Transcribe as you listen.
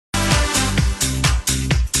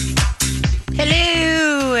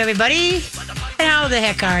everybody. And how the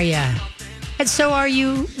heck are you? And so are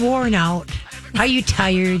you worn out? Are you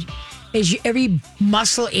tired? Is every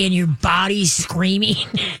muscle in your body screaming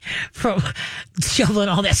from shoveling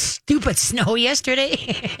all that stupid snow yesterday?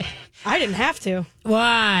 I didn't have to.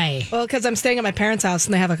 Why? Well, because I'm staying at my parents' house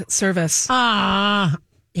and they have a service. Ah,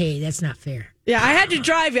 hey, that's not fair. Yeah, I had to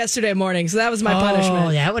drive yesterday morning, so that was my punishment.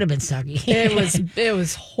 Oh, that would have been sucky. It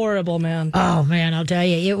was horrible, man. Oh, man, I'll tell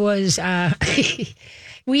you. It was,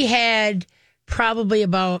 we had probably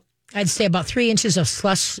I'd say about 3 inches of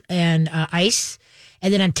slush and ice.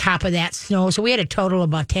 And then on top of that, snow. So we had a total of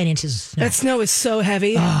about 10 inches of snow. That snow is so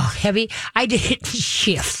heavy. Oh, heavy. I did it in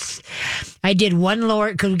shifts. I did one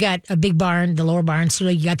lower, because we got a big barn, the lower barn. So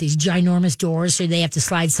you got these ginormous doors, so they have to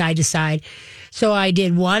slide side to side. So I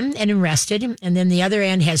did one and then rested. And then the other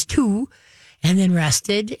end has two and then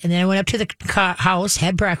rested. And then I went up to the house,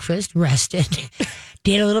 had breakfast, rested.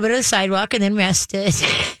 Did a little bit of the sidewalk and then rested.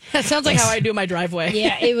 That sounds like how I do my driveway.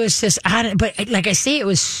 Yeah, it was just, but like I say, it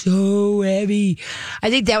was so heavy. I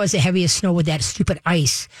think that was the heaviest snow with that stupid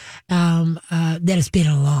ice that it's been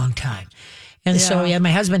a long time. And so,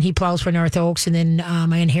 my husband, he plows for North Oaks, and then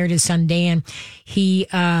my inherited son, Dan, he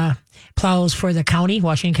plows for the county,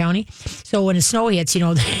 Washington County. So when the snow hits,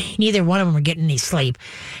 neither one of them are getting any sleep.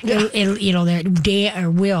 Dan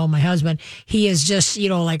or Will, my husband, he is just,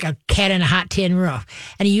 like a cat in a hot tin roof.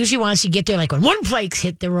 And he usually wants to get there like when one flakes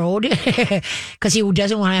hit the road because he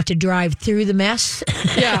doesn't want to have to drive through the mess.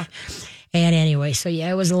 Yeah. And anyway, so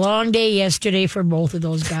it was a long day yesterday for both of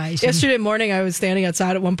those guys. Yesterday morning, I was standing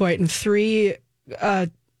outside at one point, and three, what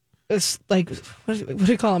do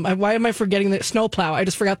you call them? Why am I forgetting the snowplow? I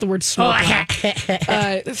just forgot the word snowplow.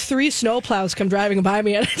 Three snowplows come driving by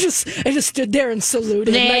me, and I just stood there and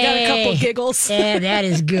saluted. And I got a couple giggles. Yeah, that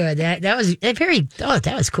is good. That was very. Oh,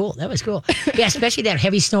 that was cool. That was cool. Yeah, especially that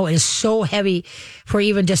heavy snow is so heavy for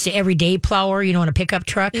even just an everyday plower, in a pickup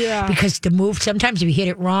truck. Yeah. Because to move, sometimes if you hit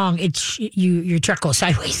it wrong, your truck goes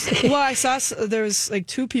sideways. Well, I saw there was like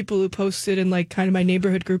two people who posted in like kind of my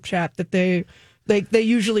neighborhood group chat that they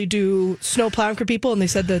usually do snow plowing for people, and they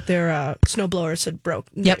said that their snow blowers had broke.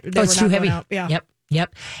 Yep, it's too heavy. Yeah.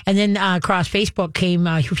 Yep. And then across Facebook came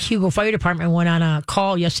Hugo Fire Department went on a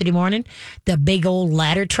call yesterday morning. The big old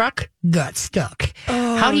ladder truck got stuck.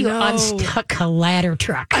 Oh, how do you unstuck a ladder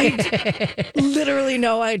truck? Literally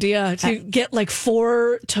no idea. To get like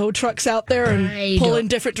 4 tow trucks out there and pull in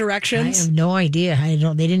different directions. I have no idea.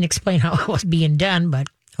 They didn't explain how it was being done, but.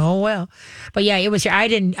 Oh, well. But yeah, it was, I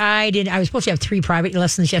was supposed to have 3 private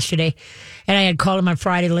lessons yesterday, and I had called them on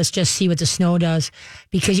Friday, let's just see what the snow does,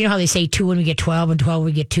 because you know how they say 2 when we get 12 and 12 when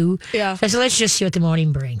we get 2? Yeah. So let's just see what the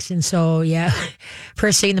morning brings. And so, yeah,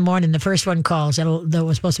 first thing in the morning, the first one calls, that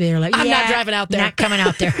was supposed to be, they're like, I'm not driving out there. Not coming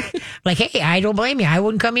out there. Like, hey, I don't blame you. I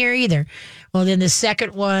wouldn't come here either. Well, then the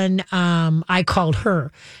second one, I called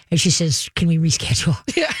her, and she says, can we reschedule?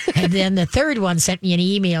 Yeah. And then the third one sent me an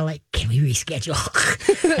email like, can we reschedule?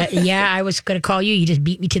 Yeah, I was going to call you. You just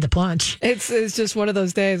beat me to the punch. It's just one of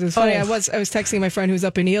those days. It was funny. I was texting my friend who's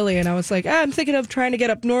up in Ely, and I was like, I'm thinking of trying to get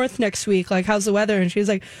up north next week. Like, how's the weather? And she's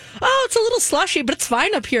like, oh, it's a little slushy, but it's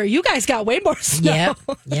fine up here. You guys got way more snow.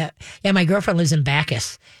 Yeah. My girlfriend lives in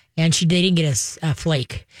Bacchus. And they didn't get a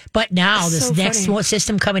flake. But now, this next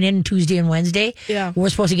system coming in Tuesday and Wednesday, we're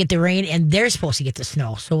supposed to get the rain, and they're supposed to get the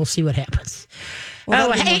snow. So we'll see what happens.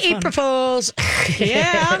 Well, hey, April Fools!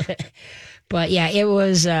 Yeah. But yeah, it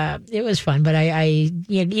was fun. But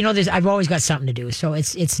I've always got something to do, so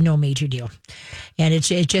it's no major deal. And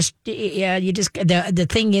the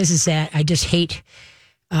thing is that I just hate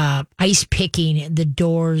ice picking the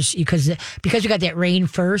doors because we got that rain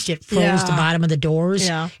first, it froze the bottom of the doors.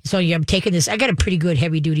 Yeah. So I'm taking this. I got a pretty good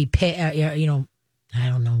heavy duty pit. I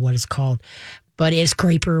don't know what it's called, but it's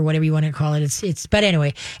scraper or whatever you want to call it. But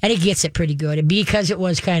anyway, and it gets it pretty good. And because it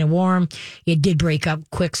was kind of warm, it did break up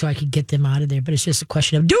quick, so I could get them out of there. But it's just a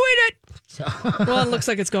question of doing it. So well, it looks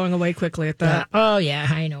like it's going away quickly at that. Oh yeah,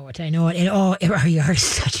 I know it. And our yard is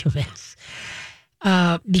such a mess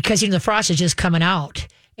because the frost is just coming out.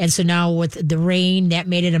 And so now with the rain, that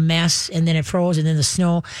made it a mess, and then it froze, and then the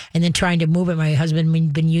snow, and then trying to move it. My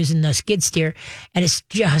husband been using the skid steer, and it's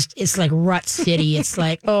like rut city. It's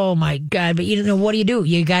like, oh my God. But what do?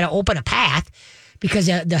 You got to open a path because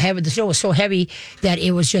the snow was so heavy that it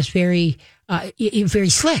was just very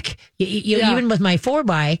slick. Even with my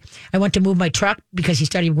 4x, I went to move my truck because he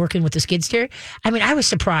started working with the skid steer. I mean, I was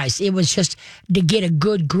surprised. It was just to get a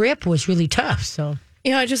good grip was really tough. So.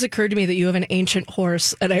 It just occurred to me that you have an ancient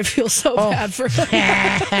horse, and I feel so bad for him.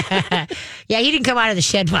 Yeah, he didn't come out of the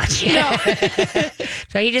shed much. No.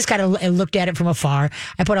 So he just kind of looked at it from afar.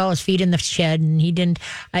 I put all his feet in the shed, and he didn't.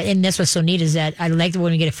 And that's what's so neat is that I like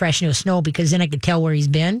when we get it fresh into snow because then I could tell where he's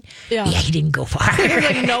been. Yeah, he didn't go far. You're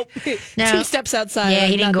like, nope. No. 2 steps outside. Yeah,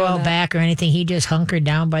 he didn't go out back or anything. He just hunkered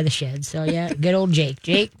down by the shed. So, yeah, good old Jake.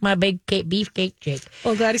 Jake, my big beefcake Jake.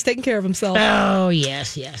 Well, glad he's taking care of himself. Oh,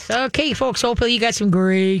 yes. Okay, folks, hopefully you got some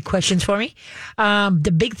great questions for me.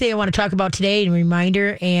 The big thing I want to talk about today, and a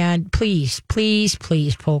reminder, and please,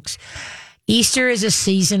 folks, Easter is a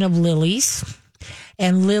season of lilies,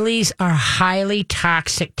 and lilies are highly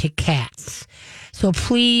toxic to cats. So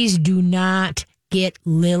please do not get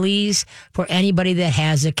lilies for anybody that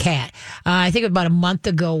has a cat. I think about a month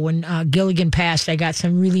ago when Gilligan passed, I got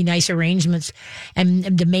some really nice arrangements, and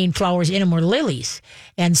the main flowers in them were lilies.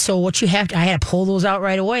 And so what I had to pull those out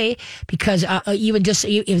right away because even just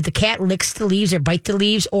if the cat licks the leaves or bite the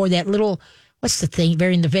leaves or that little, what's the thing,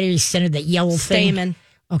 in the very center, that yellow thing. Stamen.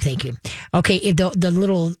 Oh, thank you. Okay, if the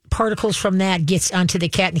little particles from that gets onto the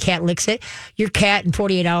cat and the cat licks it, your cat in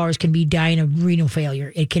 48 hours can be dying of renal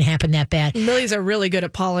failure. It can happen that bad. Lilies are really good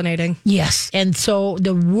at pollinating. Yes, and so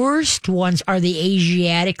the worst ones are the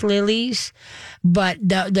Asiatic lilies, but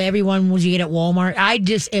the everyone you get at Walmart, I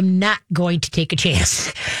just am not going to take a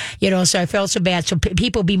chance. So I felt so bad. So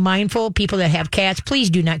people be mindful. People that have cats, please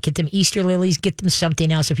do not get them Easter lilies. Get them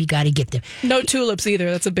something else if you got to get them. No tulips either.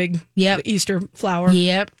 That's a big Easter flower.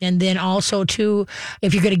 Yep. And then also, too,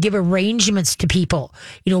 if you're going to give arrangements to people,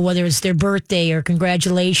 whether it's their birthday or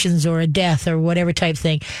congratulations or a death or whatever type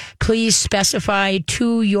thing, please specify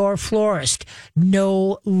to your florist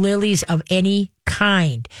no lilies of any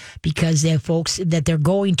kind because the folks that they're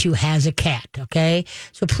going to has a cat. Okay,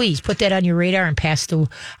 so please put that on your radar and pass the.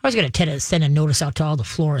 I was going to send a notice out to all the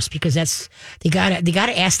florists because they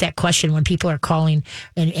gotta ask that question when people are calling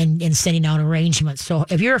and sending out arrangements. So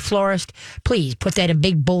if you're a florist, please put that in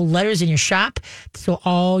big bold letters in your shop so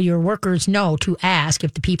all your workers know to ask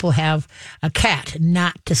if the people have a cat,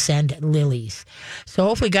 not to send lilies. So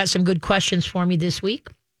hopefully got some good questions for me this week.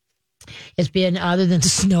 It's been, other than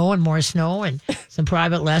snow and more snow and some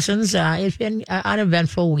private lessons, it's been an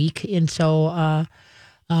uneventful week. And so I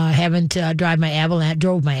haven't drove my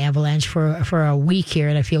Avalanche for a week here,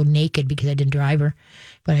 and I feel naked because I didn't drive her.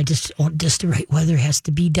 But I just the right weather has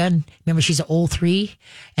to be done. Remember, she's an 03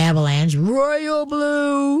 Avalanche, royal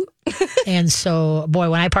blue. And so, boy,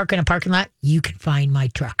 when I park in a parking lot, you can find my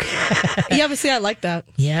truck. Yeah, but see, I like that.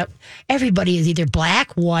 Yep. Everybody is either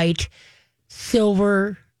black, white,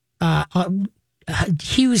 silver,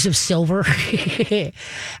 hues of silver.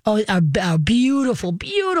 A beautiful,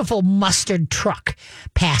 beautiful mustard truck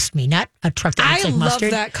passed me. Not a truck that looks like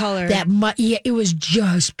mustard. I love that color. It was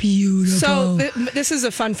just beautiful. So this is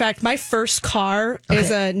a fun fact. My first car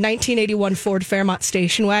is a 1981 Ford Fairmont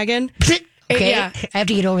station wagon. Okay, yeah. I have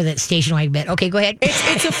to get over that station wagon bit. Okay, go ahead.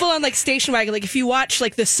 It's a full-on station wagon. Like if you watch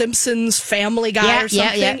The Simpsons, Family Guy or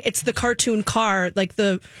something, it's the cartoon car, like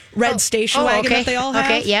the red station wagon that they all have.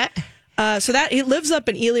 Okay, yeah. So that it lives up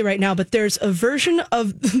in Ely right now, but there's a version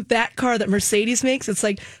of that car that Mercedes makes. It's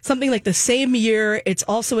something like the same year. It's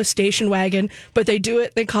also a station wagon, but they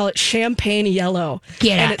call it champagne yellow.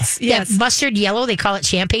 That mustard yellow, they call it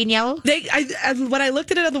champagne yellow? When I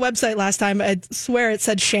looked at it on the website last time, I swear it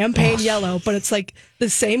said champagne yellow, but it's the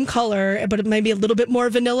same color, but it might be a little bit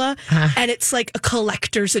more vanilla. And it's a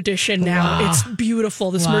collector's edition now. Wow. It's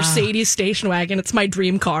beautiful. This Mercedes station wagon. It's my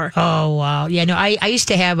dream car. Oh, wow. Yeah, no, I used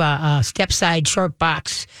to have a step-side short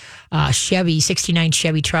box Chevy, 69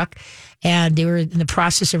 Chevy truck. And they were in the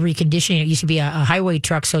process of reconditioning. It used to be a highway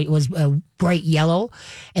truck, so it was bright yellow.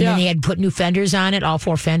 And then they had put new fenders on it, all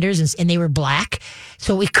 4 fenders, and they were black.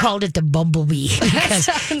 So we called it the Bumblebee because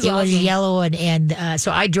it was yellow. And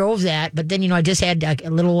so I drove that. But then, I just had a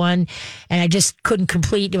little one, and I just couldn't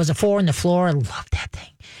complete. There was a 4 on the floor. I loved that thing.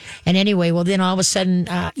 And anyway, well, then all of a sudden,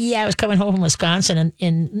 I was coming home from Wisconsin,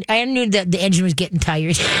 and I knew that the engine was getting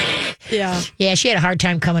tired. Yeah. Yeah, she had a hard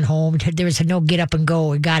time coming home. There was no get up and go.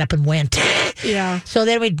 We got up and went. Yeah. So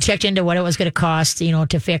then we checked into what it was going to cost,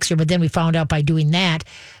 to fix her. But then we found out by doing that,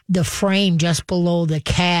 the frame just below the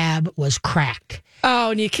cab was cracked.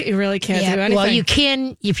 Oh, and you really can't do anything. Well, you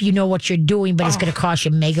can if you know what you're doing, but it's going to cost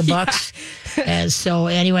you mega bucks. Yeah. And so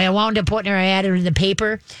anyway, I wound up putting her, I added her in the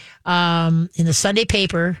paper. In the Sunday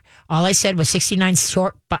paper, all I said was 69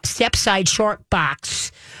 step-side short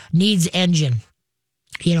box needs engine.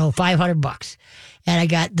 $500. And I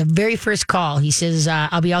got the very first call. He says,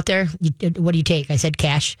 I'll be out there. What do you take? I said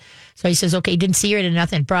cash. So he says, okay, didn't see her, did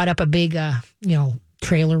nothing. Brought up a big,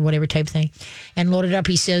 trailer, whatever type thing, and loaded up.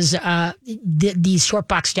 He says these short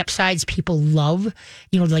box step sides people love,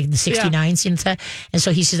 like the 69s and stuff. And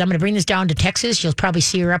so he says, I'm going to bring this down to Texas. You'll probably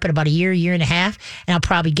see her up in about a year and a half, and I'll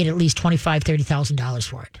probably get at least $25,000-$30,000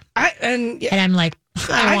 for it. And I'm like,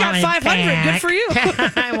 I got 500. Good for you.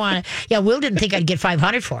 I want it. Yeah, Will didn't think I'd get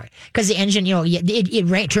 500 for it because the engine,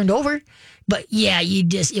 it turned over. But yeah,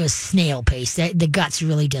 it was snail pace. The guts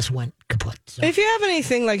really just went kaput. So. If you have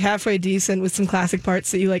anything like halfway decent with some classic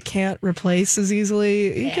parts that you can't replace as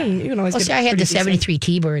easily, you can always get. I had the 73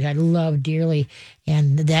 T-Bird I love dearly,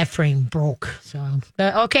 and that frame broke. So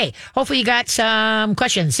okay, hopefully you got some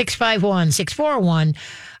questions.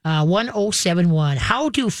 651-641-1071. How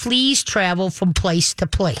do fleas travel from place to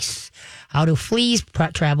place? How do fleas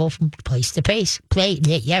travel from place to place?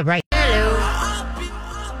 Yeah, right. Hello.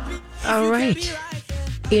 All right.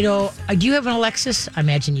 Do you have an Alexis? I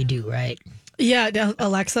imagine you do, right? Yeah,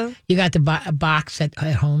 Alexa. You got the box at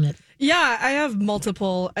home that. Yeah, I have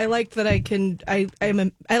multiple. I like that I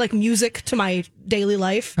like music to my daily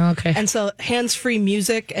life. Okay. And so hands-free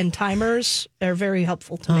music and timers are very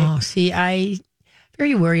helpful to me. Oh, see, I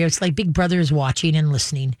very worried. It's like Big Brother is watching and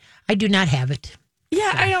listening. I do not have it.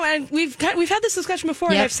 Yeah, I know, and we've had this discussion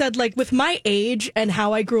before, and I've said with my age and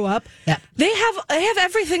how I grew up, they have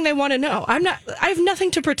everything they want to know. I have nothing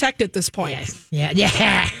to protect at this point. Yes.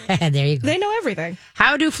 Yeah. There you go. They know everything.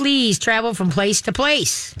 How do fleas travel from place to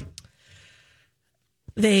place?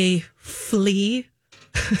 They flee.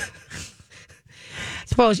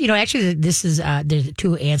 Suppose actually, this is there's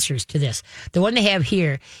two answers to this. The one they have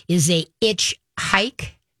here is they itch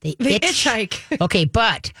hike. They itch hike. Okay,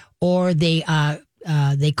 or they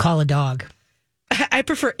call a dog. I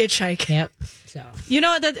prefer hitchhike. Yep. So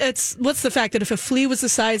what's the fact that if a flea was the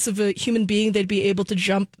size of a human being, they'd be able to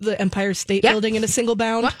jump the Empire State Building in a single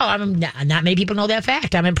bound? Well, not many people know that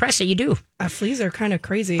fact. I'm impressed that you do. Fleas are kind of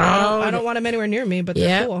crazy. I don't want them anywhere near me, but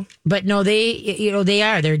they're cool. But no, they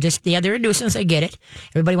are. They're just they're a nuisance. I get it.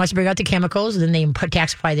 Everybody wants to bring out the chemicals, and then they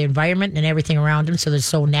toxify the environment and everything around them. So there's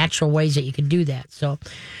so natural ways that you can do that. So,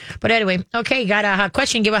 but anyway, okay, got a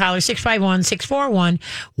question? Give a holler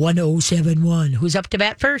 651-641-1071. Who's up to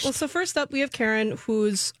bat first? Well, so first up we have Karen,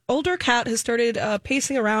 whose older cat has started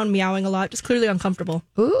pacing around, meowing a lot, just clearly uncomfortable.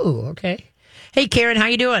 Ooh, okay. Hey, Karen, how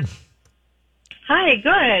you doing? Hi,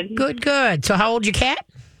 good. Good. So how old's your cat?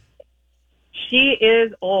 She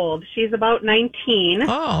is old. She's about 19.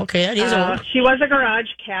 Oh, okay. That is old. She was a garage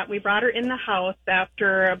cat. We brought her in the house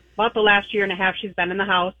after about the last year and a half she's been in the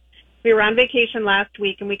house. We were on vacation last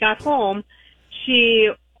week, and we got home.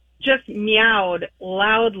 She just meowed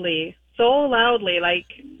loudly. So loudly, I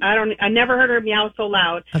never heard her meow so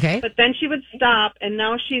loud. Okay. But then she would stop, and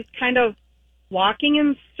now she's kind of walking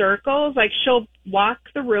in circles. She'll walk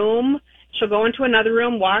the room, she'll go into another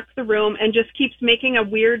room, walk the room, and just keeps making a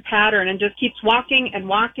weird pattern and just keeps walking and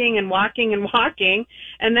walking and walking and walking.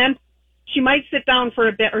 And then she might sit down for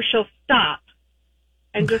a bit, or she'll stop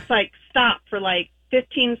and just stop for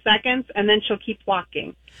 15 seconds, and then she'll keep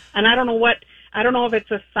walking. And I don't know if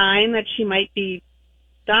it's a sign that she might be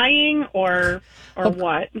dying or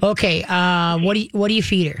what. Okay. What do you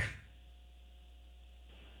feed her?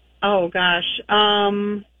 Oh gosh.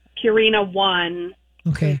 Purina 1.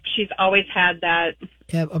 Okay. She's always had that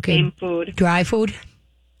same food. Dry food?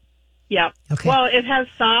 Yep. Okay. Well, it has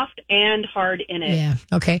soft and hard in it. Yeah.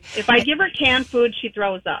 Okay. If I give her canned food, she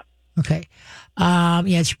throws up. Okay. I'll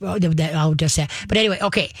just say. But anyway,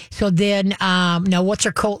 okay. So then, now what's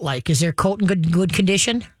her coat like? Is her coat in good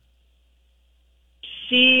condition?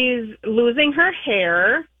 She's losing her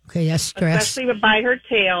hair. Okay, that's stress. Especially by her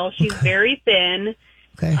tail. She's very thin.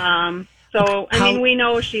 Okay. We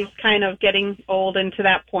know she's kind of getting old and to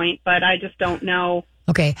that point, but I just don't know.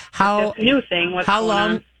 Okay. This new thing. How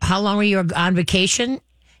long were you on vacation?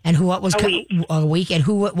 And what was a week? A week. And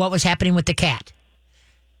what was happening with the cat?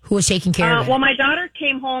 Who was taking care of it? Well, my daughter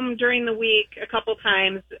came home during the week a couple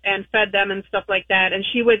times and fed them and stuff like that, and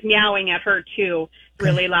she was meowing at her too,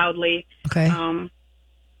 really loudly. Okay.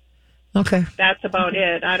 Okay. That's about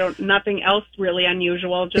it. Nothing else really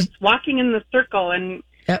unusual. Just walking in the circle and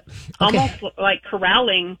almost like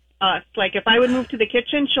corralling us. Like if I would move to the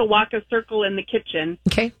kitchen, she'll walk a circle in the kitchen.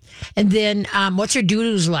 Okay. And then what's her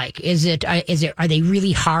doo-doos like? Are they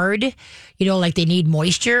really hard? Like they need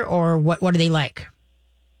moisture, or what are they like?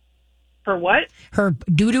 Her what? Her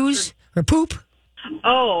doo-doos? Her poop?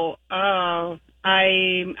 Oh,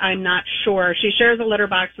 I'm not sure. She shares a litter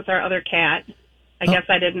box with our other cat. I guess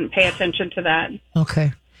I didn't pay attention to that.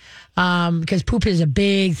 Okay. because poop is a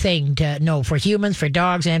big thing to know for humans, for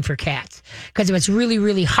dogs, and for cats. Because if it's really,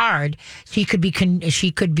 really hard, she could be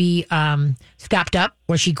stopped up,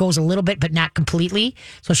 where she goes a little bit, but not completely.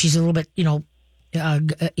 So she's a little bit,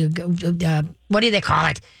 what do they call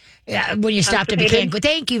it? When you stopped up, you can't go.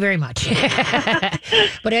 Thank you very much.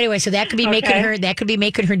 But anyway, so that could be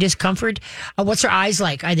making her discomfort. What's her eyes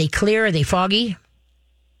like? Are they clear? Are they foggy?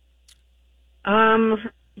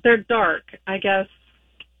 They're dark, I guess.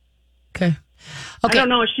 Okay. I don't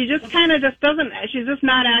know. She just kind of doesn't. She's just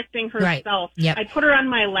not acting herself. Right. Yep. I put her on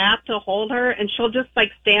my lap to hold her, and she'll just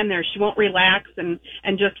stand there. She won't relax and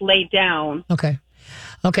just lay down. Okay.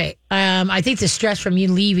 I think the stress from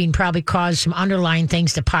you leaving probably caused some underlying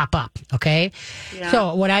things to pop up. Okay. Yeah.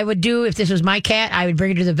 So what I would do if this was my cat, I would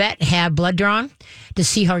bring her to the vet and have blood drawn to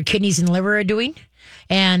see how her kidneys and liver are doing.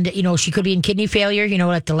 And, she could be in kidney failure,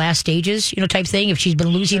 at the last stages, type thing. If she's been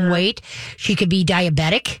losing weight, she could be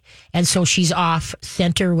diabetic. And so she's off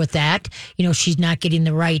center with that. She's not getting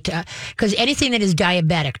the right, because anything that is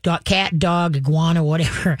diabetic, cat, dog, iguana,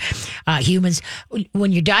 whatever, humans,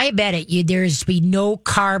 when you're diabetic, there's be no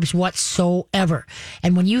carbs whatsoever.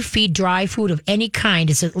 And when you feed dry food of any kind,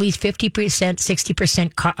 it's at least 50%,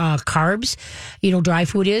 60% carbs, dry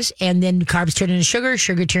food is. And then carbs turn into sugar.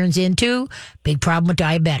 Sugar turns into big problem with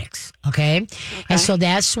diabetics. Okay. And so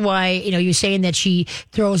that's why, you're saying that she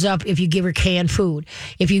throws up if you give her canned food.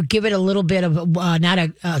 If you give it a little bit of, not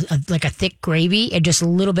like a thick gravy, and just a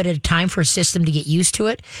little bit at a time for a system to get used to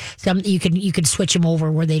it. You can switch them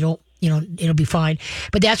over where they don't, it'll be fine.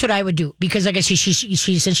 But that's what I would do, because like I say, she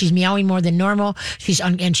since she's meowing more than normal,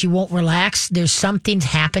 and she won't relax. There's something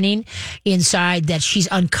happening inside that she's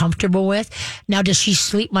uncomfortable with. Now, does she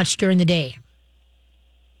sleep much during the day?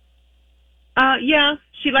 Yeah,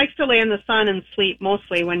 she likes to lay in the sun and sleep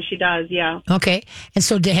mostly when she does, yeah. Okay. And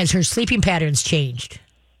so has her sleeping patterns changed?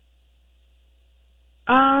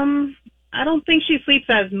 I don't think she sleeps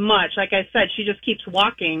as much. Like I said, she just keeps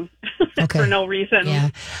walking for no reason. Yeah.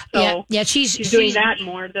 So yeah, she's doing that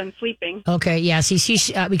more than sleeping. Okay, yeah. See, she's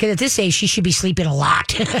because at this age she should be sleeping a lot.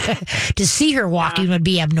 To see her walking would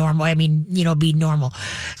be abnormal. I mean, be normal.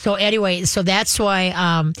 So anyway, so that's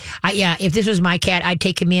why. If this was my cat, I'd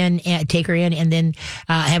take her in, and then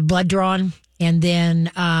have blood drawn, and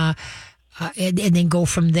then. And then go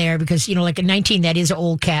from there, because, like a 19, that is an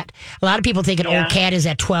old cat. A lot of people think an old cat is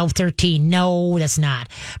at 12, 13. No, that's not.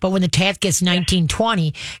 But when the cat gets 19,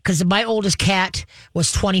 20, because my oldest cat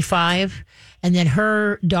was 25, and then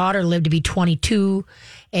her daughter lived to be 22,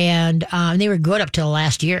 and they were good up till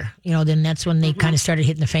last year. Then that's when they kind of started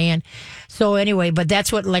hitting the fan. So anyway, but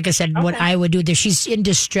that's what, like I said, what I would do there. She's in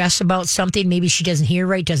distress about something. Maybe she doesn't hear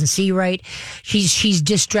right, doesn't see right. She's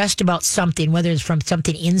distressed about something, whether it's from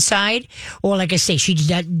something inside or, like I say,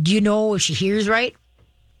 do you know if she hears right?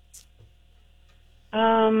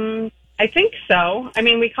 I think so. I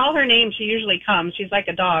mean, we call her name. She usually comes. She's like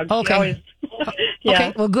a dog. Okay.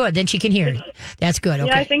 Okay. Well, good. Then she can hear. That's good. Okay.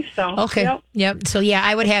 Yeah, I think so. Okay. Yep. So yeah,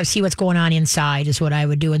 I would see what's going on inside is what I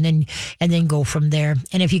would do, and then go from there.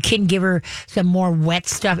 And if you can give her some more wet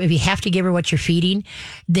stuff, if you have to give her what you're feeding,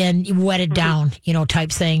 then you wet it down,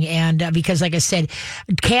 type thing. And because, like I said,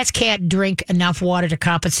 cats can't drink enough water to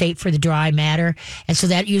compensate for the dry matter, and so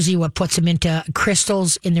that usually what puts them into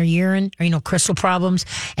crystals in their urine, or crystal problems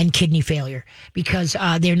and kidney failure, because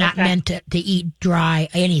they're not meant to eat dry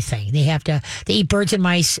anything. They eat birds and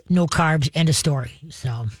mice, no carbs, end of story.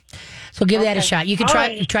 So give that a shot. You can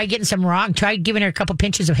try getting some try giving her a couple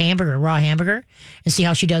pinches of raw hamburger, and see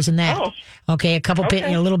how she does in that. Oh. Okay,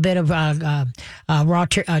 a little bit of raw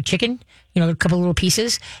chicken, a couple little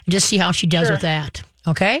pieces, and just see how she does with that.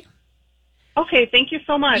 Okay? Okay, thank you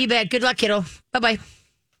so much. You bet. Good luck, kiddo. Bye-bye.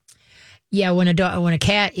 Yeah, when a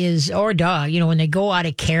cat or a dog, when they go out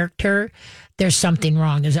of character, there's something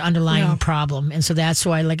wrong. There's an underlying problem. And so that's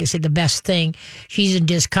why, like I said, the best thing, she's in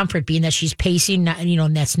discomfort being that she's pacing,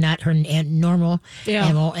 and that's not her normal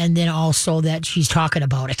animal. And then also that she's talking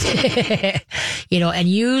about it, and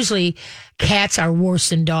usually cats are worse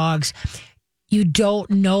than dogs. You don't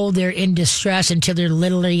know they're in distress until they're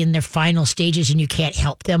literally in their final stages, and you can't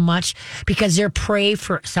help them much because they're prey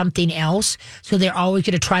for something else. So they're always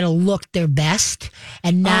going to try to look their best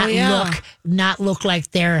and not look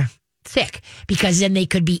like they're sick, because then they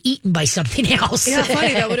could be eaten by something else. Yeah,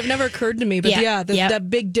 funny. That would have never occurred to me. But that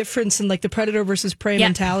big difference in like the predator versus prey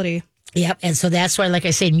mentality. Yep. And so that's why, like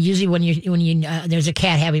I said, usually when you there's a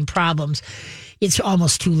cat having problems, it's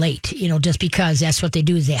almost too late, just because that's what they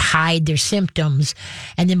do is they hide their symptoms.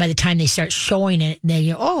 And then by the time they start showing it, they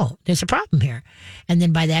go, oh, there's a problem here. And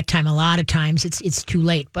then by that time, a lot of times it's too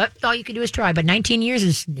late. But all you can do is try. But 19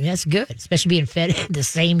 years that's good, especially being fed the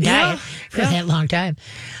same diet for that long time.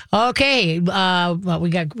 Okay. Well, we're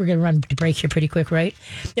going to run to break here pretty quick, right?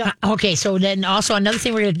 Yeah. Okay. So then also another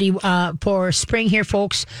thing we're going to do for spring here,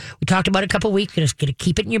 folks, we talked about it a couple of weeks. We're just going to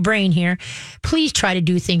keep it in your brain here. Please try to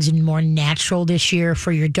do things in more natural this year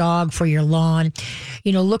for your dog, for your lawn.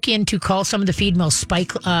 Look into call some of the feed mills,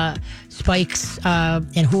 Spikes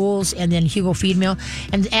and Hools, and then Hugo Feed Mill,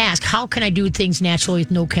 and ask, how can I do things naturally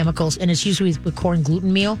with no chemicals? And it's usually with corn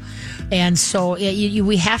gluten meal. And so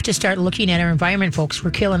we have to start looking at our environment, folks.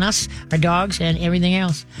 We're killing us, our dogs, and everything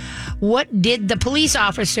else. Why did the police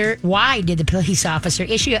officer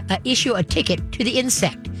issue a ticket to the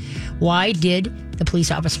insect? Why did the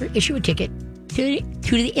police officer issue a ticket to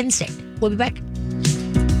the insect? We'll be back.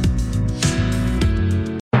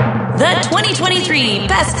 The 2023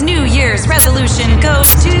 Best New Year's Resolution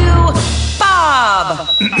goes to Bob.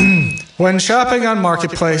 When shopping on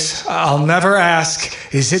Marketplace, I'll never ask,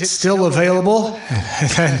 is it still available? And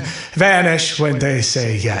then vanish when they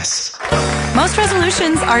say yes. Most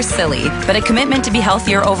resolutions are silly, but a commitment to be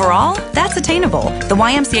healthier overall, that's attainable. The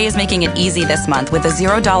YMCA is making it easy this month with a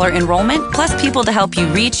 $0 enrollment, plus people to help you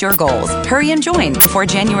reach your goals. Hurry and join before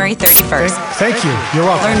January 31st. Thank you. You're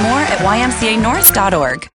welcome. Learn more at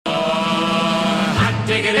ymcanorth.org.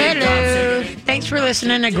 Hello. Thanks for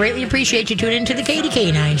listening. I greatly appreciate you tuning into the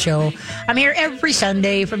KDK9 show. I'm here every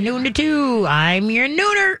Sunday from noon to 2. I'm your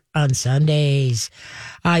nooner on Sundays.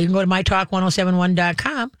 You can go to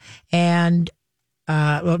mytalk1071.com and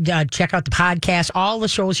check out the podcast. All the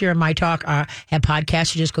shows here on My Talk have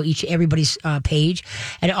podcasts. So just go everybody's page.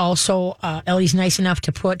 And also, Ellie's nice enough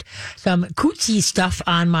to put some cutesy stuff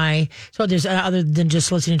on my. So there's other than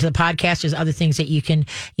just listening to the podcast, there's other things that you can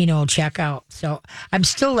check out. So I'm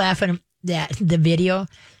still laughing at the video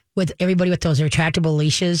with everybody with those retractable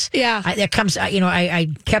leashes. Yeah, that comes. I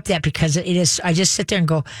kept that because it is. I just sit there and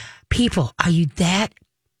go, people, are you that?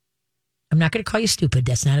 I'm not going to call you stupid.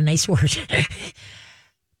 That's not a nice word.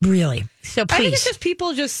 Really. So please. I think it's just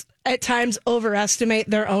people just at times overestimate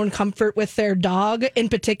their own comfort with their dog in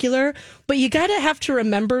particular. But you got to have to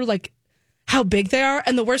remember how big they are.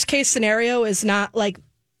 And the worst case scenario is not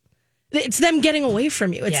it's them getting away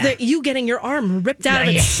from you. It's you getting your arm ripped out of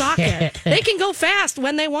its socket. They can go fast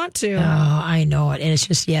when they want to. Oh, I know it. And it's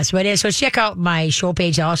just, yes. But so check out my show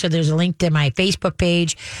page. Also, there's a link to my Facebook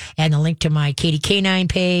page and a link to my KDK9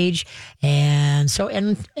 page. And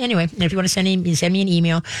anyway, if you want to send me an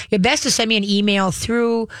email, your best to send me an email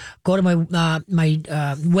go to my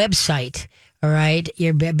website. All right.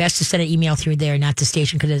 Your best to send an email through there, not the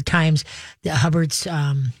station, because at times the Hubbard's,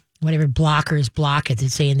 whatever blockers block it.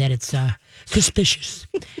 It's saying that it's suspicious.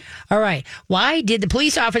 All right. Why did the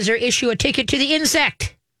police officer issue a ticket to the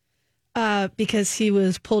insect? Because he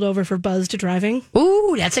was pulled over for buzzed driving.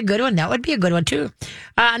 Ooh, that's a good one. That would be a good one, too.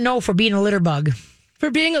 No, for being a litter bug. For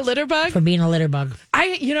being a litter bug? For being a litter bug.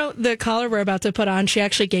 The caller we're about to put on, she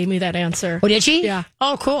actually gave me that answer. Oh, did she? Yeah.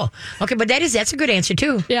 Oh, cool. Okay, but that's a good answer,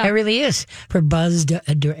 too. Yeah. It really is. For buzzed,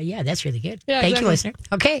 yeah, that's really good. Yeah, Thank you, listener.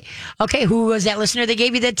 Okay, who was that listener that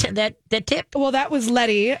gave you that tip? Well, that was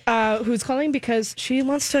Letty, who's calling because she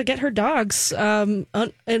wants to get her dogs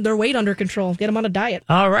their weight under control, get them on a diet.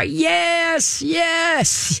 All right. Yes.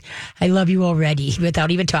 I love you already without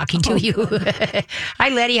even talking to you. Hi,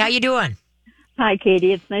 Letty. How you doing? Hi,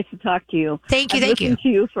 Katie. It's nice to talk to you. Thank you. I've listened to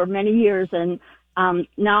you for many years, and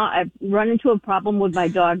now I've run into a problem with my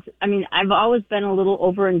dogs. I mean, I've always been a little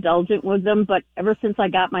overindulgent with them, but ever since I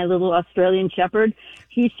got my little Australian Shepherd,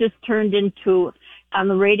 he's just turned into, on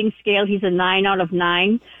the rating scale, he's a 9 out of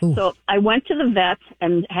 9. Ooh. So I went to the vet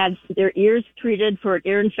and had their ears treated for an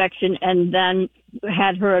ear infection, and then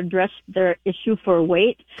had her address their issue for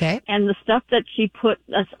weight. Okay. And the stuff that she put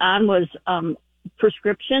us on was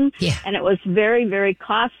prescription, and it was very, very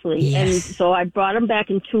costly. Yes. And so I brought them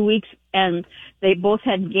back in 2 weeks, and they both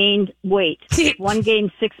had gained weight. One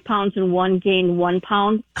gained 6 pounds and one gained 1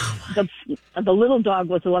 pound. Oh, the little dog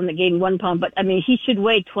was the one that gained 1 pound, but I mean, he should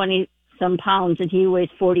weigh 20 some pounds, and he weighs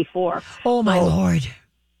 44. Oh my Lord.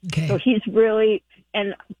 Okay. So he's really,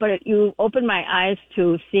 but you opened my eyes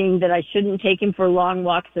to seeing that I shouldn't take him for long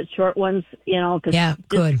walks, that short ones,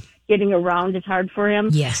 because getting around is hard for him.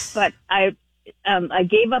 Yes. But I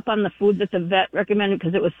gave up on the food that the vet recommended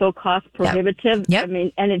because it was so cost prohibitive. Yep. I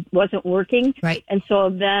mean, and it wasn't working. Right. And so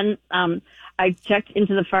then I checked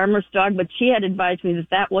into the farmer's dog, but she had advised me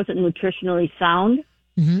that wasn't nutritionally sound.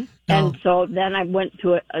 Mm-hmm. And so then I went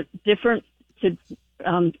to a different, to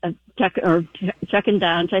Chuck and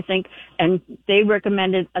Don's, I think, and they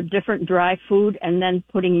recommended a different dry food and then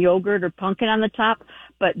putting yogurt or pumpkin on the top.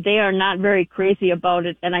 But they are not very crazy about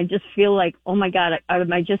it, and I just feel like, oh my God,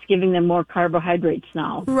 am I just giving them more carbohydrates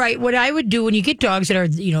now? Right. What I would do when you get dogs that are,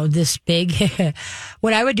 this big,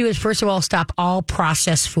 what I would do is first of all stop all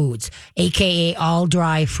processed foods, aka all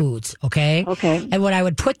dry foods. Okay. Okay. And what I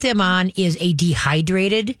would put them on is a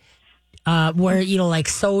dehydrated. Where like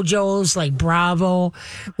Sojos, like Bravo,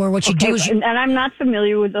 where what you do is and I'm not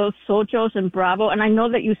familiar with those Sojos and Bravo, and I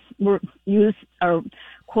know that you used or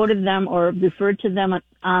quoted them or referred to them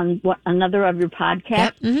on another of your podcasts.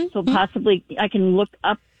 Yep. Mm-hmm. So possibly I can look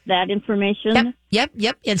up that information.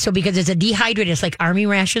 Yep. And so because it's a dehydrated, it's like Army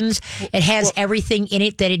rations. It has everything in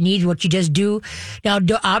it that it needs. What you just do now,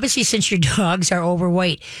 obviously, since your dogs are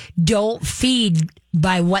overweight, don't feed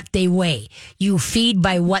by what they weigh. You feed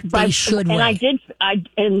by what they should weigh.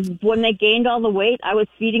 And when they gained all the weight, I was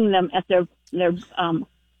feeding them at their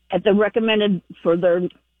at the recommended for their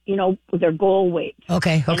their goal weight.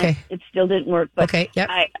 Okay. It still didn't work. But okay. Yep.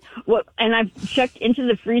 And I've checked into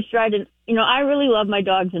the freeze dried, and I really love my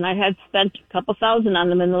dogs, and I had spent a couple $1,000 on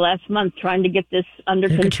them in the last month trying to get this under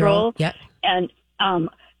control. Yep. And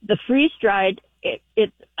the freeze dried,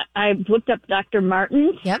 I looked up Dr.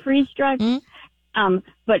 Martin's freeze dried. Mm-hmm.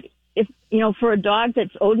 But if for a dog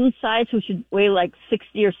that's Odin's size, who should weigh like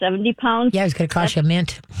 60 or 70 pounds, it's going to cost you a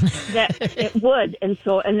mint. That it would, and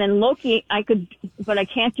then Loki, I could, but I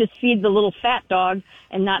can't just feed the little fat dog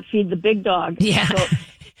and not feed the big dog. Yeah. So,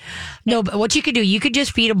 no, but what you could do, you could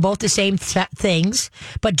just feed them both the same things,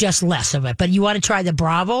 but just less of it. But you want to try the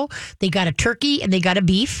Bravo. They got a turkey and they got a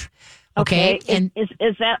beef. Okay. And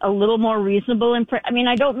is that a little more reasonable?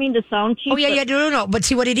 I don't mean to sound cheap. Oh, yeah. No. But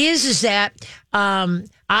see, what it is that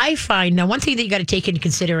I find now one thing that you got to take into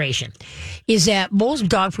consideration is that most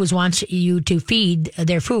dog foods want you to feed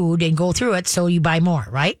their food and go through it, so you buy more,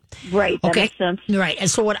 right? Right. That makes sense. Right. And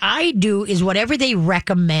so what I do is whatever they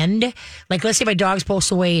recommend, like let's say my dog's supposed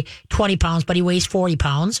to weigh 20 pounds, but he weighs 40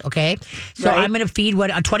 pounds. Okay. So right. I'm going to feed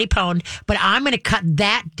a 20 pound, but I'm going to cut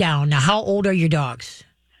that down. Now, how old are your dogs?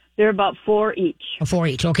 They're about 4 each. 4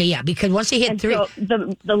 each. Okay. Yeah. Because once they hit 3. So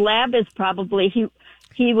the lab is probably,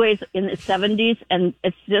 he weighs in the 70s, and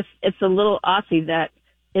it's a little Aussie that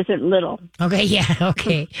isn't little. Okay, yeah,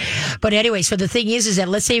 okay. But anyway, so the thing is that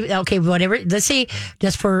let's say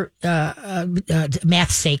just for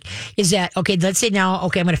math's sake, is that, okay, let's say now, I'm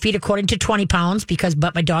going to feed according to 20 pounds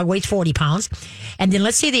but my dog weighs 40 pounds. And then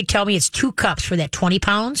let's say they tell me it's 2 cups for that 20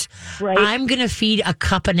 pounds. Right. I'm going to feed a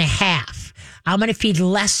cup and a half. I'm going to feed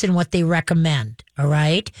less than what they recommend. All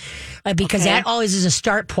right, because that always is a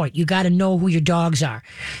start point. You got to know who your dogs are.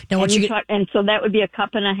 Now, and so that would be a cup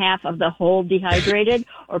and a half of the whole dehydrated,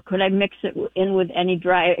 or could I mix it in with any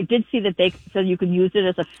dry? I did see that they said you could use it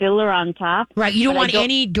as a filler on top. Right, you don't want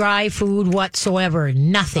any dry food whatsoever.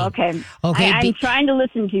 Nothing. Okay. I'm trying to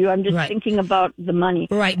listen to you. I'm just thinking about the money.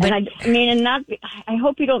 Right, but I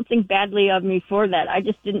hope you don't think badly of me for that. I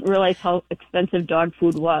just didn't realize how expensive dog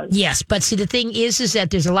food was. Yes, but see, the thing is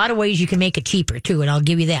that there's a lot of ways you can make it cheaper too, and I'll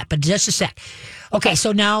give you that. But just a sec. Okay,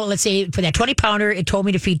 so now let's say for that 20 pounder, it told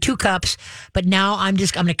me to feed 2 cups, but now I'm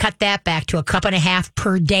going to cut that back to a cup and a half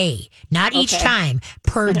per day, not each time,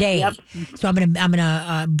 per day. Yep. So I'm going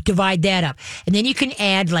to divide that up, and then you can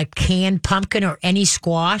add like canned pumpkin or any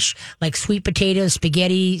squash, like sweet potatoes,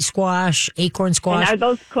 spaghetti squash, acorn squash. And are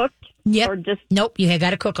those cooked? Yep. Nope. You got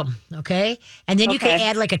to cook them. Okay. And then you can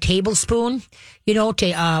add like a tablespoon,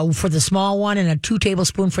 for the small one, and a 2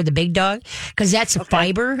 tablespoon for the big dog, because that's a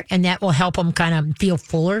fiber, and that will help them kind of feel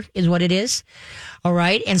fuller, is what it is. All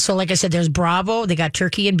right. And so, like I said, there's Bravo. They got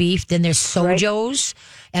turkey and beef. Then there's Sojos,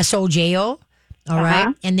 SOJO. All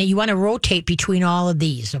right. And then you want to rotate between all of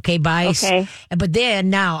these. Okay. But then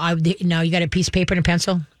now you got a piece of paper and a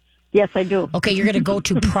pencil? Yes, I do. Okay, you're going to go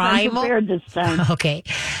to Primal. I'm prepared this time. Okay,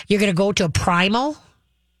 you're going to go to Primal.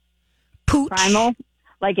 Pooch. Primal,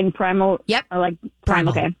 like in Primal. Yep. Or like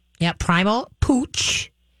Primal. Okay. Yep. PrimalPooch.com.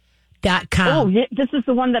 Oh, this is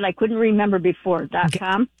the one that I couldn't remember before.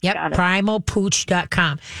 .com. Yep.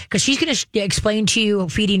 PrimalPooch.com. Because she's going to explain to you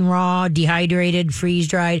feeding raw, dehydrated, freeze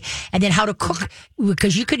dried, and then how to cook.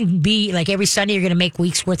 Because you can be like every Sunday you're going to make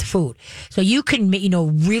weeks worth of food, so you can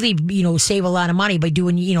really save a lot of money by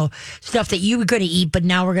doing stuff that you were going to eat, but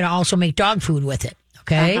now we're going to also make dog food with it.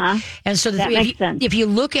 Okay. And so that makes sense. If you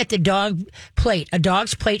look at the dog plate, a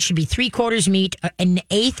dog's plate should be 3/4 meat, an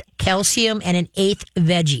 1/8 calcium, and an 1/8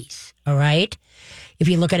 veggies. All right. If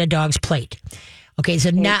you look at a dog's plate. Okay,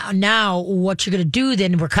 so now what you're going to do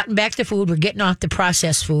then, we're cutting back the food. We're getting off the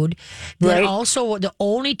processed food. Then also, the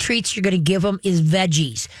only treats you're going to give them is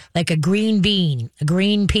veggies, like a green bean, a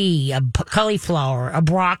green pea, a cauliflower, a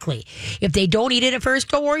broccoli. If they don't eat it at first,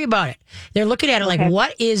 don't worry about it. They're looking at it like,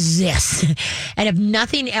 what is this? And if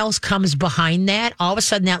nothing else comes behind that, all of a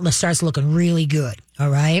sudden that starts looking really good. All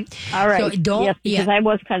right. So because I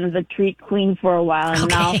was kind of the treat queen for a while, and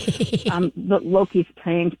now Loki's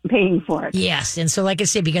paying for it. Yes, and so like I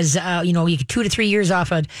said, because you get 2 to 3 years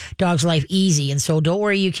off a dog's life easy, and so don't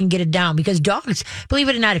worry, you can get it down. Because dogs, believe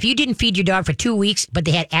it or not, if you didn't feed your dog for 2 weeks, but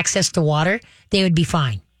they had access to water, they would be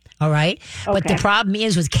fine. All right. Okay. But the problem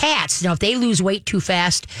is with cats, if they lose weight too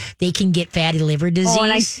fast, they can get fatty liver disease. Oh,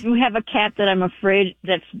 and I do have a cat that I'm afraid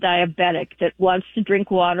that's diabetic that wants to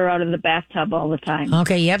drink water out of the bathtub all the time.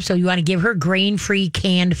 Okay. Yep. So you want to give her grain-free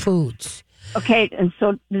canned foods. Okay. And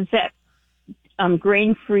so does that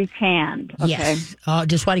grain-free canned? Okay. Yes.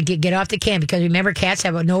 Just want to get off the can because remember, cats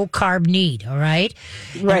have a no carb need. All right.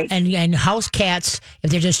 Right. And house cats, if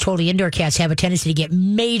they're just totally indoor cats, have a tendency to get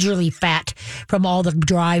majorly fat from all the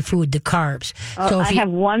dry food, the carbs. So I have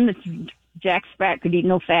one that's Jack Sprat could eat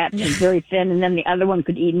no fat and very thin, and then the other one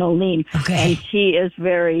could eat no lean. Okay. And she is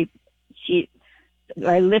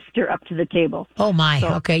I lift her up to the table. Oh, my.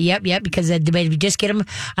 So. Okay. Yep. Because if you just get them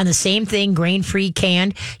on the same thing, grain-free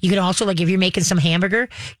canned. You can also, like if you're making some hamburger,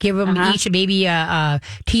 give them each maybe a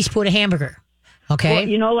teaspoon of hamburger.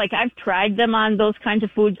 Okay. Well, I've tried them on those kinds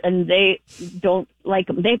of foods, and they don't like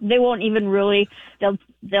them. They won't even really.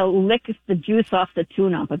 They'll lick the juice off the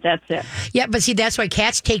tuna, but that's it. Yeah, but see, that's why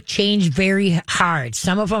cats take change very hard.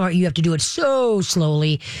 Some of them you have to do it so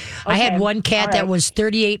slowly. Okay. I had one cat that was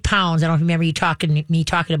 38 pounds. I don't remember me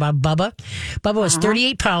talking about Bubba. Bubba was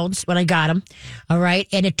 38 pounds when I got him. All right,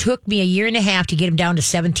 and it took me a year and a half to get him down to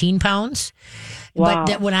 17 pounds. Wow.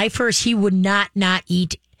 But when I first, he would not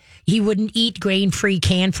eat. He wouldn't eat grain-free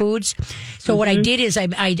canned foods. So what I did is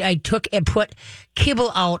I took and put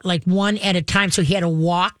kibble out like one at a time. So he had to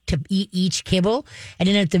walk to eat each kibble. And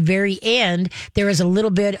then at the very end, there was a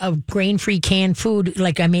little bit of grain-free canned food.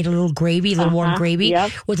 Like I made a little gravy, a little warm gravy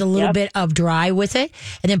with a little bit of dry with it.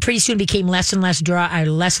 And then pretty soon it became less and less dry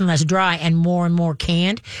and more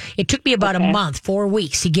canned. It took me about a month, 4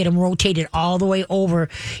 weeks to get them rotated all the way over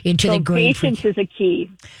into the grain-free. Patience is a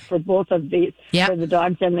key for both of these, for the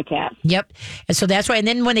dogs and the cats. Yep. And so that's why. And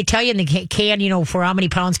then when they tell you in the can, for how many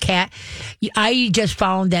pounds cat, I just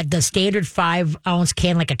found that the standard 5-ounce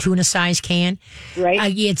can, like a tuna size can, right?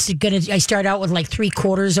 I start out with like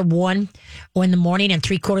 3/4 of one in the morning and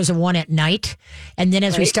 3/4 of one at night. And then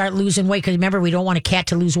as we start losing weight, because remember, we don't want a cat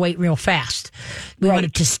to lose weight real fast. We want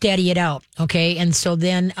it to steady it out. Okay. And so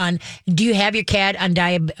then do you have your cat on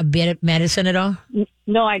diabetic medicine at all?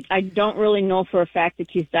 No, I don't really know for a fact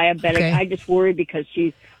that she's diabetic. Okay. I just worry because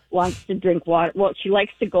she wants to drink water. Well, she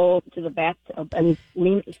likes to go to the bathtub and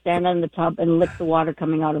stand on the tub and lick the water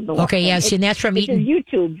coming out of the water. Okay, yes, and that's from eating.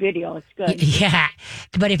 It's a YouTube video. It's good. Yeah,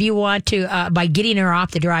 but if you want to, by getting her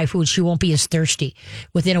off the dry food, she won't be as thirsty.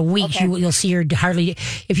 Within a week, you'll see her hardly.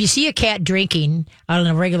 If you see a cat drinking on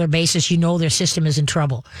a regular basis, their system is in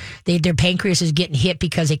trouble. Their pancreas is getting hit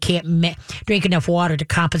because they can't drink enough water to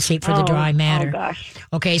compensate for the dry matter. Oh gosh.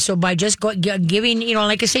 Okay, so by just giving,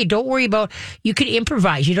 like I say, don't worry about. You can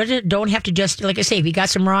improvise. You don't have to just, like I say, if you got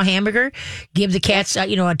some raw hamburger, give the cats,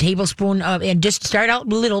 a tablespoon of, and just start out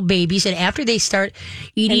little babies, and after they start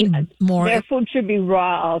eating more, their food should be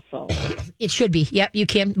raw also. It should be. Yep, you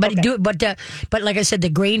can, but do it. But like I said, the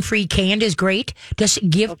grain-free canned is great. Just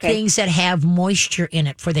give things that have moisture in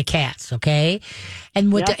it for the cats. Okay.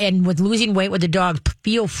 And with losing weight with the dog,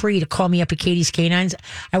 feel free to call me up at Katie's Canines.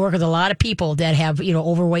 I work with a lot of people that have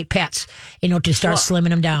overweight pets, to start slimming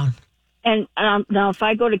them down. And now, if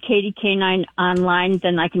I go to Katie Canine online,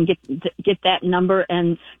 then I can get that number,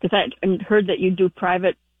 and because I heard that you do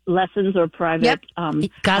private lessons or private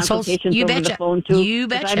consultations over the phone too. You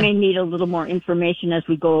betcha. I may need a little more information as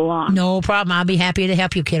we go along. No problem. I'll be happy to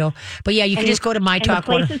help you, kiddo. But yeah, you can just go to My Talk.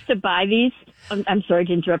 The places to buy these. I'm sorry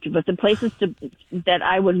to interrupt you, but the places that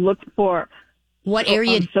I would look for. What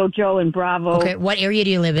area? Sojo and Bravo. Okay. What area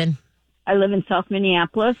do you live in? I live in South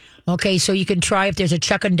Minneapolis. Okay, so you can try if there's a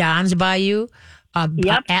Chuck and Don's by you.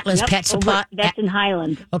 Atlas Pet Supply. That's in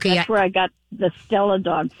Highland. Okay, that's where I got the Stella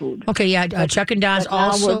dog food. Okay, yeah, Chuck and Don's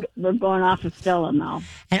also. We're going off of Stella now.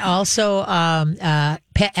 And also, Atlas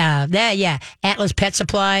Pet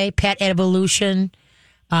Supply, Pet Evolution,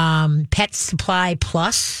 Pet Supply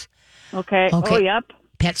Plus. Okay. Oh, yep.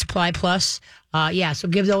 Pet Supply Plus. So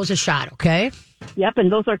give those a shot, okay? Yep,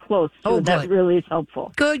 and those are close, too. That really is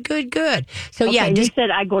helpful. Good. So, you said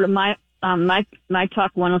I go to My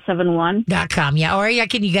Talk 1071.com. Yeah, or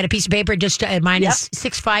you got a piece of paper. Just mine is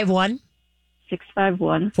 651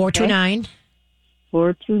 429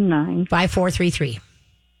 5433.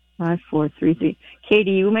 5433.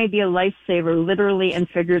 Katie, you may be a lifesaver, literally and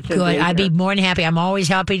figuratively. Good. I'd be more than happy. I'm always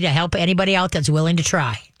happy to help anybody out that's willing to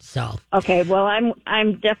try. So. Okay. Well,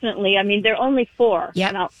 I'm definitely. I mean, they're only 4.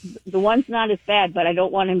 Yeah. Now, the one's not as bad, but I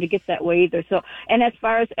don't want him to get that way either. So, and as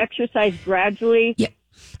far as exercise, gradually. Yeah.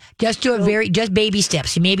 Just do just baby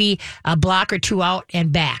steps. Maybe a block or 2 out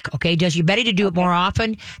and back. Okay. You're better to do it more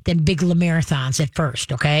often than big marathons at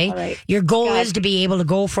first. Okay. All right. Your goal is to be able to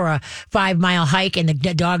go for a 5-mile hike and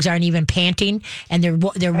the dogs aren't even panting and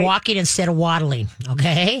they're walking instead of waddling.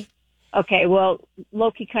 Okay. Okay. Well,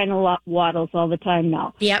 Loki kind of waddles all the time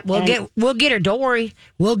now. Yeah. We'll get her. Don't worry.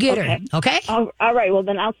 We'll get her. Okay. All right. Well,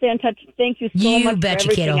 then I'll stay in touch. Thank you so much for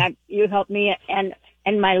everything. Kiddo. You helped me and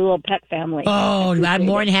my little pet family. Oh, I'm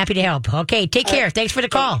more than happy to help. Okay, take care. Thanks for the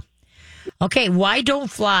call. Okay, why don't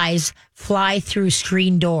flies fly through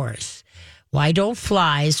screen doors? Why don't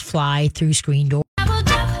flies fly through screen doors?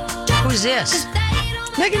 Who's this?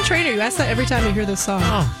 Meghan Trainor. You ask that every time you hear this song.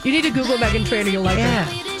 Oh. You need to Google Meghan Trainor. You'll like her.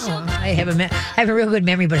 Oh, I have a real good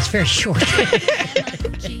memory, but it's very short.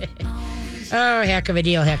 Oh, heck of a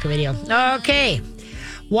deal. Okay,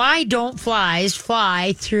 why don't flies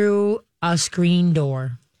fly through a screen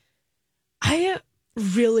door? I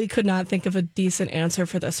really could not think of a decent answer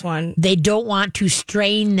for this one. They don't want to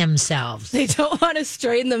strain themselves. That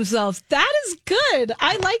is good.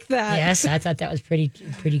 I like that. Yes, I thought that was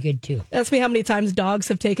pretty good too. Ask me how many times dogs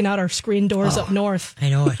have taken out our screen doors up north.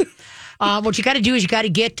 I know it. What you got to do is you got to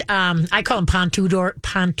get, I call them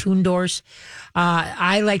pontoon doors.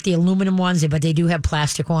 I like the aluminum ones, but they do have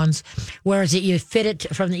plastic ones. Whereas you fit it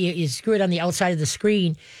you screw it on the outside of the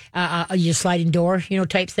screen, your sliding door,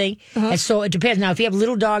 type thing. And so it depends. Now, if you have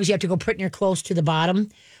little dogs, you have to go pretty near close to the bottom.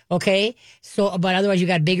 Okay. So, but otherwise you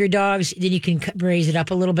got bigger dogs, then you can raise it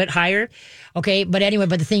up a little bit higher. Okay. But anyway,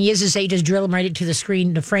 the thing is that you just drill them right into the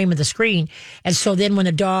screen, the frame of the screen. And so then when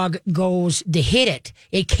the dog goes to hit it,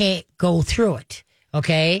 it can't go through it.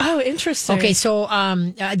 Okay. Oh, interesting. Okay. So,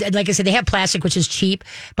 like I said, they have plastic, which is cheap,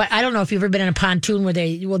 but I don't know if you've ever been in a pontoon where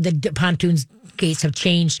the pontoons gates have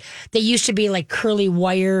changed. They used to be like curly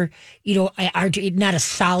wire, not a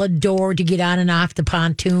solid door to get on and off the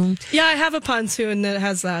pontoon. Yeah, I have a pontoon that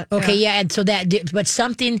has that. Okay, yeah, and so but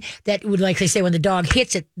something that would, like they say, when the dog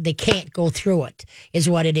hits it, they can't go through it, is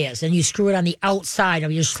what it is. And you screw it on the outside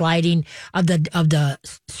of your sliding of the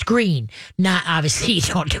screen. Not obviously, you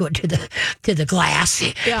don't do it to the glass.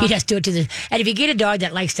 Yeah. You just do it to the. And if you get a dog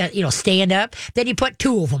that likes to, stand up, then you put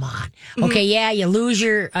 2 of them on. Okay, yeah, you lose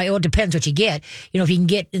your. It depends what you get. If you can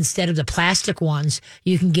get, instead of the plastic ones,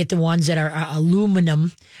 you can get the ones that are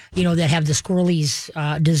aluminum, that have the squirrelies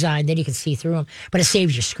design. Then you can see through them, but it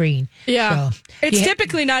saves your screen. Yeah. So, it's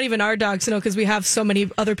typically not even our dogs, because we have so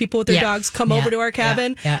many other people with their dogs come over to our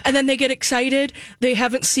cabin, and then they get excited. They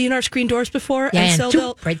haven't seen our screen doors before, and so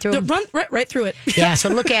they'll run right through it. Yeah, so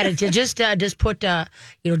look at it. You just put,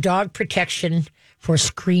 dog protection for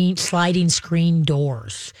sliding screen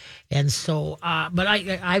doors. And so, but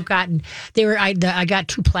I've gotten, I got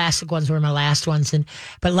 2 plastic ones were my last ones.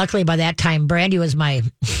 But luckily by that time, Brandy was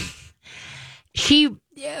she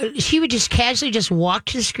would just casually just walk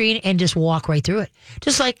to the screen and just walk right through it.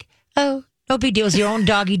 Just like, oh, no big deal. It's your own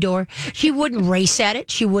doggy door. She wouldn't race at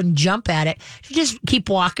it. She wouldn't jump at it. She just keep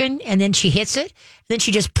walking, and then she hits it. Then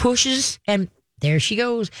she just pushes, and there she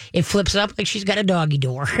goes. It flips up like she's got a doggy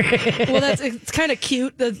door. Well, it's kind of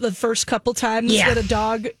cute the first couple times that a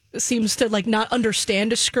dog seems to not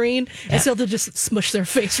understand a screen, and so they'll just smush their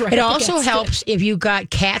face right. It also helps if you got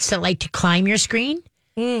cats that like to climb your screen.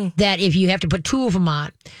 That if you have to put 2 of them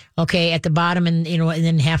on, okay, at the bottom and and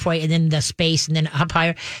then halfway, and then the space, and then up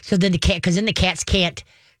higher. So then because then the cats can't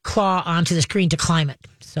claw onto the screen to climb it.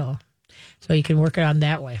 So you can work it on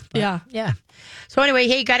that way. But, yeah. So anyway,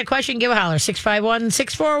 hey, got a question? Give a holler.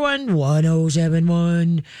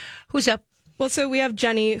 651-641-1071. Who's up? Well, so we have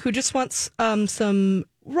Jenny, who just wants some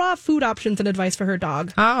raw food options and advice for her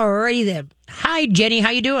dog. Alrighty then. Hi, Jenny. How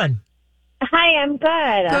you doing? Hi, I'm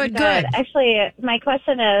good. Good. Actually, my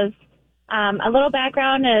question is, a little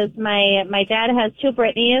background is my dad has 2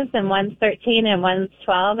 Britneys, and one's 13 and one's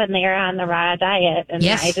 12, and they're on the raw diet. And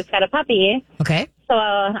I just got a puppy. Okay. So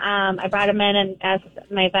I brought him in and asked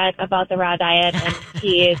my vet about the raw diet, and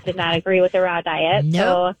he did not agree with the raw diet.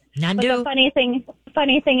 No, so the funny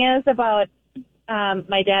thing is about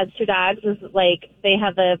my dad's 2 dogs is they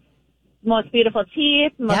have the most beautiful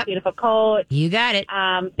teeth, most beautiful coat. You got it.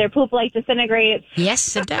 Their poop disintegrates.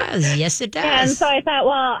 Yes, it does. Yes, it does. And so I thought,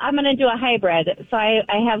 well, I'm going to do a hybrid. So I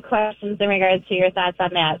have questions in regards to your thoughts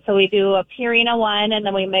on that. So we do a Purina one, and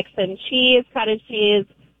then we mix in cheese, cottage cheese,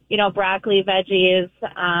 broccoli, veggies.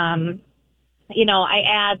 I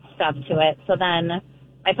add stuff to it. So then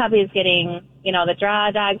my puppy's getting, the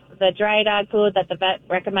dry dog food that the vet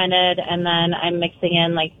recommended, and then I'm mixing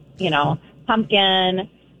in pumpkin,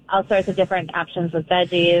 all sorts of different options with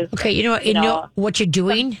veggies. Okay, you know what you're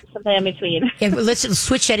doing? Something in between. Let's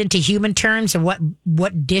switch that into human terms of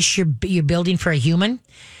what dish you're building for a human.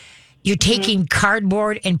 You're taking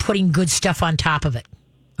cardboard and putting good stuff on top of it.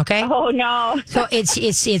 Okay. Oh no. So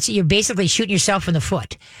it's you're basically shooting yourself in the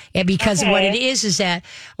foot, and because what it is that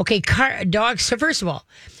dogs. So first of all,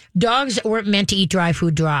 dogs weren't meant to eat dry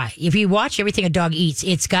food dry. If you watch everything a dog eats,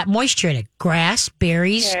 it's got moisture in it, grass,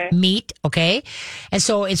 berries, meat. Okay, and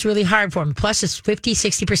so it's really hard for them. Plus, it's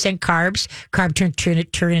 50-60% carbs. Carb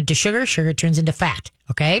turn into sugar. Sugar turns into fat.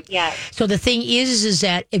 Okay. Yeah. So the thing is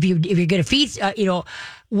that if you're going to feed,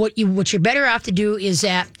 what you're better off to do is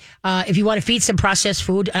that if you want to feed some processed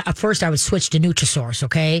food, first I would switch to Nutrisource.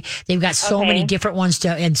 Okay, they've got so many different ones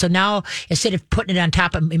and so now instead of putting it on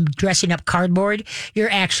top of dressing up cardboard, you're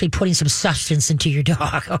actually putting some substance into your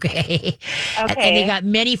dog. Okay, and they got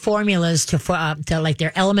many formulas to like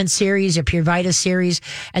their Element series, their Pure Vita series,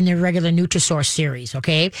 and their regular Nutrisource series.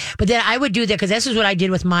 Okay, but then I would do that because this is what I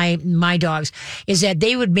did with my dogs is that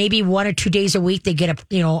they would maybe 1 or 2 days a week they get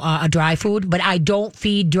a dry food, but I don't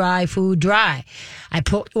feed dry food dry. I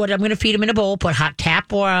put what I'm going to feed them in a bowl, put hot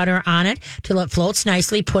tap water on it till it floats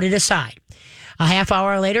nicely, put it aside. A half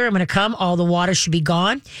hour later, I'm going to come, all the water should be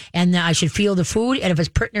gone, and I should feel the food, and if it's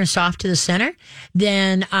pretty or soft to the center,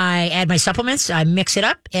 then I add my supplements, I mix it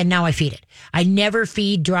up, and now I feed it. I never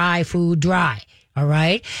feed dry food dry. All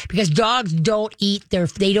right. Because dogs don't eat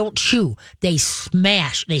they don't chew. They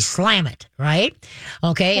slam it. Right.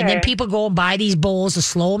 Okay. Sure. And then people go and buy these bowls to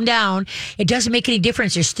slow them down. It doesn't make any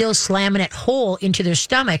difference. They're still slamming it whole into their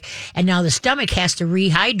stomach. And now the stomach has to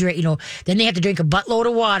rehydrate, then they have to drink a buttload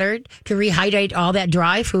of water to rehydrate all that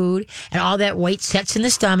dry food and all that weight sets in the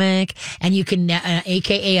stomach. And you can,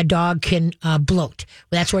 AKA a dog can bloat.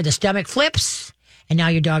 Well, that's where the stomach flips and now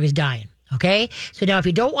your dog is dying. Okay, so now if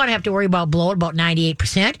you don't want to have to worry about bloat, about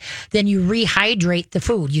 98%, then you rehydrate the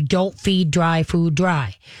food. You don't feed dry food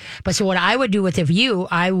dry. But so what I would do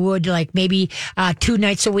I would like maybe 2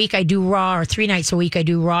 nights a week I do raw, or 3 nights a week I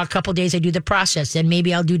do raw. A couple days I do the process. Then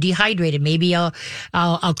maybe I'll do dehydrated. Maybe I'll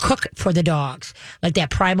cook for the dogs, like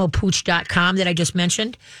that primalpooch.com that I just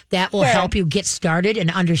mentioned. That will help you get started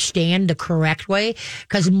and understand the correct way,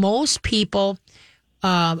 because most people.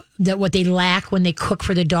 That what they lack when they cook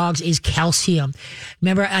for the dogs is calcium.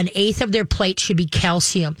 Remember, 1/8 of their plate should be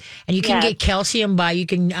calcium, and you can get calcium by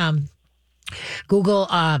Google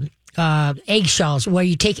eggshells, where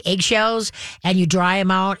you take eggshells and you dry them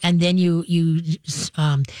out, and then you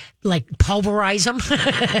like pulverize them.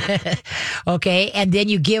 Okay, and then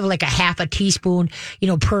you give like a half a teaspoon,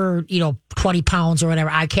 per 20 pounds or whatever.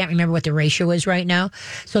 I can't remember what the ratio is right now.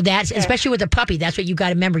 So that's especially with a puppy. That's what you got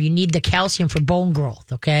to remember. You need the calcium for bone growth.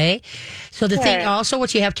 Okay, so the thing also,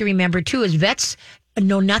 what you have to remember too, is vets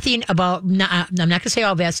know nothing about, I'm not going to say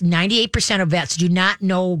all vets, 98% of vets do not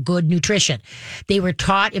know good nutrition. They were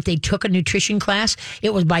taught, if they took a nutrition class,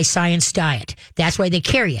 it was by Science Diet. That's why they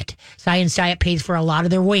carry it. Science Diet pays for a lot of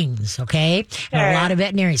their wings, okay? And a lot of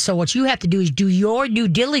veterinarians. So what you have to do is do your due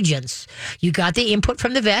diligence. You got the input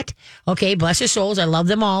from the vet, okay? Bless their souls, I love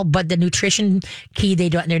them all, but the nutrition key,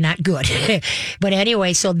 they're not good. But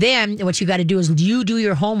anyway, so then what you got to do is you do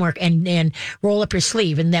your homework and roll up your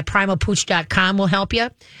sleeve, and that primalpooch.com will help you.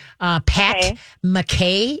 Pat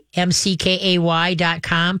McKay,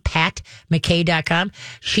 MCKAY.com, PatMcKay.com.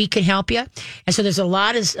 She can help you. And so there's a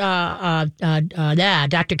lot of,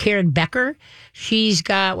 Dr. Karen Becker. She's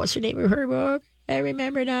got, what's the name of her book? I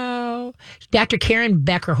remember now. Dr. Karen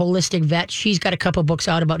Becker, holistic vet. She's got a couple books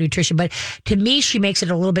out about nutrition, but to me, she makes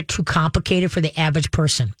it a little bit too complicated for the average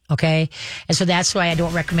person. Okay. And so that's why I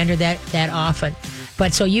don't recommend her that often.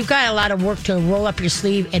 But so you've got a lot of work to roll up your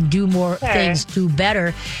sleeve and do more things, do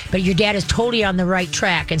better. But your dad is totally on the right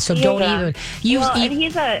track. And so don't even use. Well,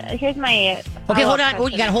 here's my. Okay, hold on. Oh,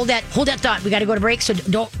 you got to hold that thought. We got to go to break. So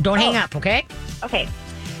don't hang up. Okay. Okay.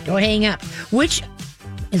 Don't hang up. Which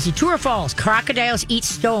is it true or false? Crocodiles eat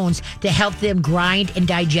stones to help them grind and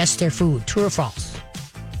digest their food. True or false?